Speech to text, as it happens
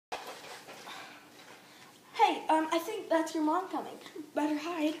Hey, I think that's your mom coming. Better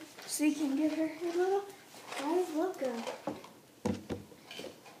hide so you can give her your little guys welcome.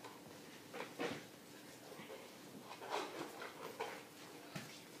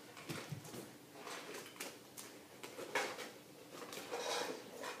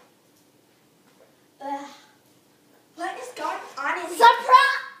 What is going on in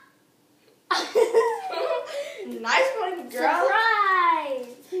Surprise! Nice one, girl.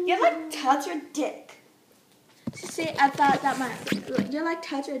 Surprise! You're like touch or dick. See, I thought that might. You're like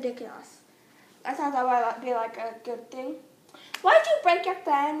touch or ridiculous. I thought that might be like a good thing. Why did you break your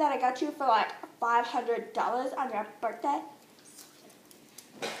fan that I got you for like $500 on your birthday?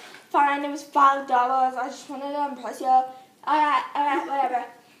 Fine, it was $5. I just wanted to impress you. Alright, whatever.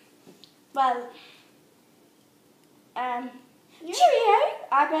 Well, cheerio.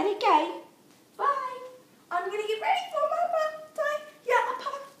 I better go. Bye. I'm gonna get ready for my birthday. Yeah, a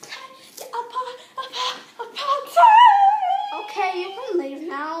party. Okay, you can leave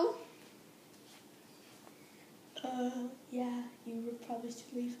now. Yeah, you probably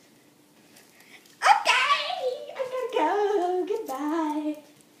should leave. Okay, I'm gonna go. Goodbye.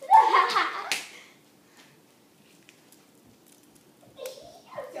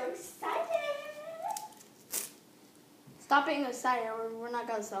 I'm so excited. Stop being excited or we're not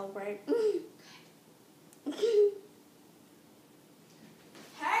going to celebrate.